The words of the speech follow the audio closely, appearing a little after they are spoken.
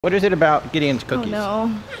What is it about Gideon's cookies? Oh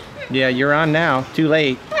no. Yeah, you're on now. Too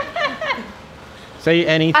late. Say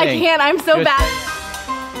anything. I can't. I'm so bad.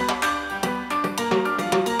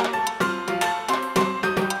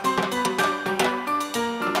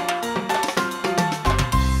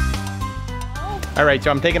 All right, so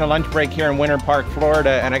I'm taking a lunch break here in Winter Park,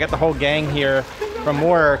 Florida, and I got the whole gang here from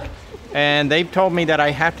work, and they've told me that I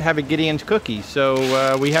have to have a Gideon's cookie.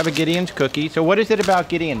 So we have a Gideon's cookie. So what is it about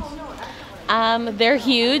Gideon's? They're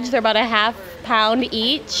huge. They're about a ½ pound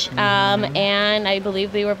each, and I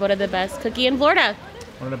believe they were voted the best cookie in Florida.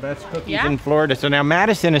 One of the best cookies in Florida. So now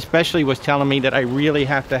Madison especially was telling me that I really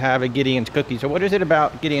have to have a Gideon's cookie. So what is it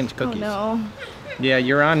about Gideon's cookies? Oh no. Yeah,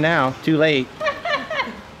 you're on now. Too late.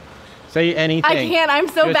 Say anything. I can't. I'm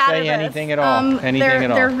so Just bad say at this. anything at all. Anything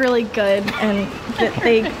at all. They're really good, and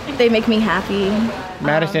they make me happy.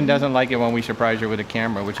 Madison doesn't like it when we surprise her with a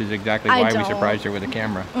camera, which is exactly why we surprised her with a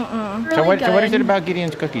camera. So what is it about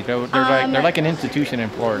Gideon's cookies? They're like an institution in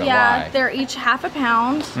Florida. Yeah, Why? they're each ½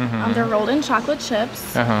 pound. They're rolled in chocolate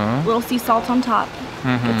chips. Little sea salt on top.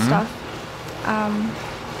 Good stuff.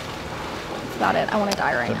 That's about it. I want to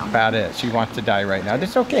die right now. That's about it. She wants to die right now.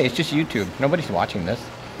 That's okay. It's just YouTube. Nobody's watching this.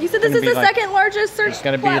 You said this is the second largest search It's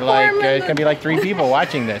gonna be platform. like it's gonna be like 3 people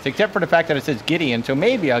watching this, except for the fact that it says Gideon. So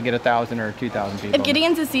maybe I'll get 1,000 or 2,000 people. If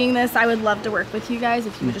Gideon's is seeing this, I would love to work with you guys.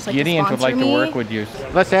 If you would just like Gideon's to would sponsor like me. to work with you.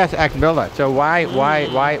 Let's ask Bill that. So why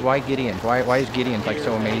Gideon's? Why is Gideon's like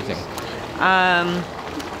so amazing?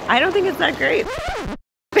 I don't think it's that great.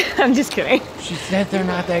 I'm just kidding. She said they're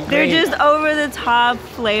not that They're great. just over the top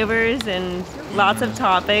flavors and lots of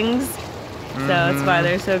toppings. So that's why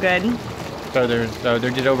they're so good. So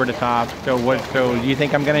they're just over the top. So do you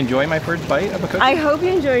think I'm gonna enjoy my first bite of a cookie? I hope you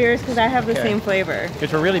enjoy yours because I have the same flavor.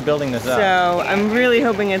 Because we're really building this up. So I'm really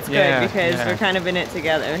hoping it's good because yeah. we're kind of in it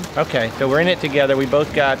together. Okay, so we're in it together. We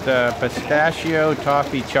both got pistachio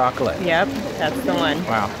toffee chocolate. Yep, that's the one.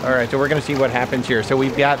 Wow. All right, so we're gonna see what happens here. So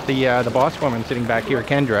we've got the boss woman sitting back here,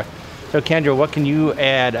 Kendra. So Kendra, what can you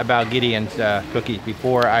add about Gideon's cookies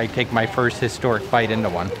before I take my first historic bite into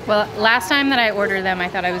one? Well, last time that I ordered them, I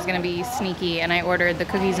thought I was going to be sneaky, and I ordered the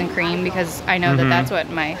cookies and cream because I know that that's what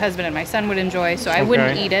my husband and my son would enjoy, so I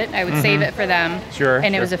wouldn't eat it. I would save it for them. Sure.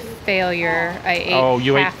 And it was a failure. I ate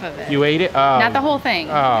half of it. You ate it? Oh. Not the whole thing,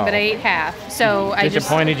 but I ate half. So I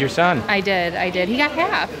disappointed your son. I did. He got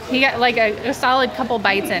half. He got like a solid couple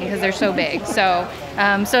bites in because they're so big. So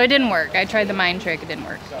it didn't work. I tried the mind trick. It didn't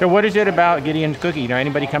work. So what is it about Gideon's cookie? You know,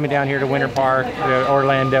 anybody coming down here to Winter Park,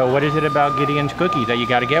 Orlando, what is it about Gideon's cookies that you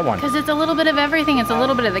got to get one? Because it's a little bit of everything. It's a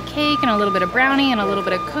little bit of the cake and a little bit of brownie and a little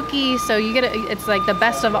bit of cookie. So you get it's like the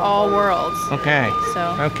best of all worlds. Okay.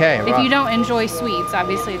 So well, if you don't enjoy sweets,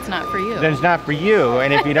 obviously it's not for you. Then it's not for you.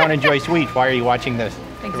 And if you don't enjoy sweets, why are you watching this?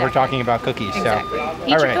 Exactly. We're talking about cookies. Exactly. So, Eat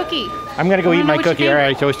your cookie. I'm gonna go eat my cookie. All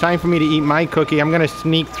right. So it's time for me to eat my cookie. I'm gonna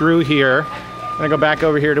sneak through here. I'm gonna go back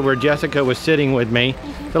over here to where Jessica was sitting with me.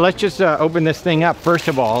 So let's just open this thing up. First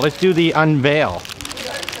of all, let's do the unveil.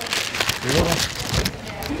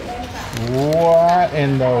 What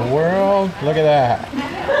in the world? Look at that.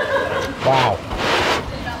 Wow.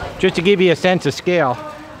 Just to give you a sense of scale,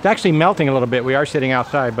 it's actually melting a little bit. We are sitting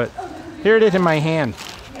outside, but here it is in my hand.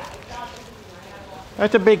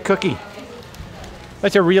 That's a big cookie.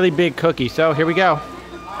 That's a really big cookie. So here we go.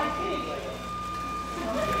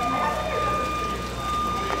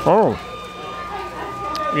 Oh,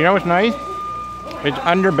 you know what's nice? It's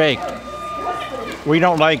underbaked. We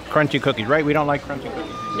don't like crunchy cookies, right? We don't like crunchy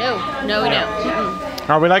cookies. No, we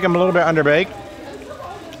don't. We like them a little bit underbaked.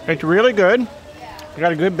 It's really good. We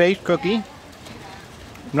got a good base cookie. I'm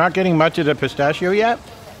not getting much of the pistachio yet,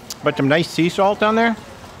 but some nice sea salt on there.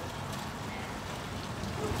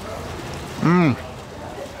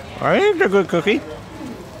 I think it's a good cookie.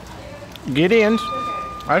 Gideon's.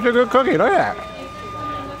 That's a good cookie. Look at that.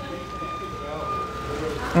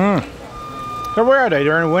 So where are they?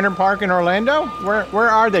 They're in Winter Park in Orlando? Where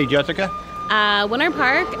are they, Jessica? Winter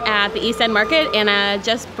Park at the East End Market and a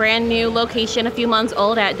just brand new location a few months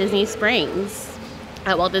old at Disney Springs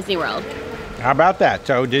at Walt Disney World. How about that?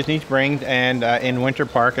 So Disney Springs and in Winter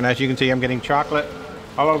Park, and as you can see, I'm getting chocolate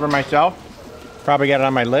all over myself. Probably got it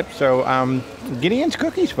on my lips. So Gideon's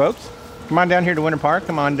cookies, folks. Come on down here to Winter Park.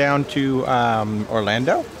 Come on down to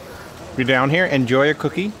Orlando. If you're down here, enjoy a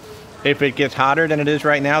cookie. If it gets hotter than it is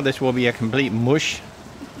right now, this will be a complete mush.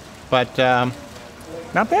 But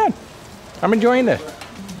not bad. I'm enjoying this.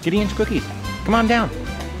 Gideon's cookies. Come on down.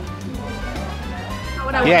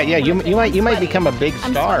 Yeah. You might become a big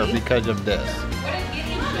star because of this.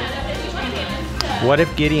 What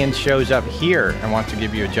if Gideon shows up here and wants to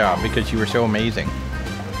give you a job because you were so amazing?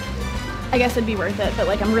 I guess it'd be worth it, but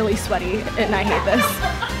like I'm really sweaty and I hate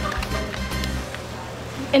this.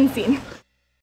 End scene.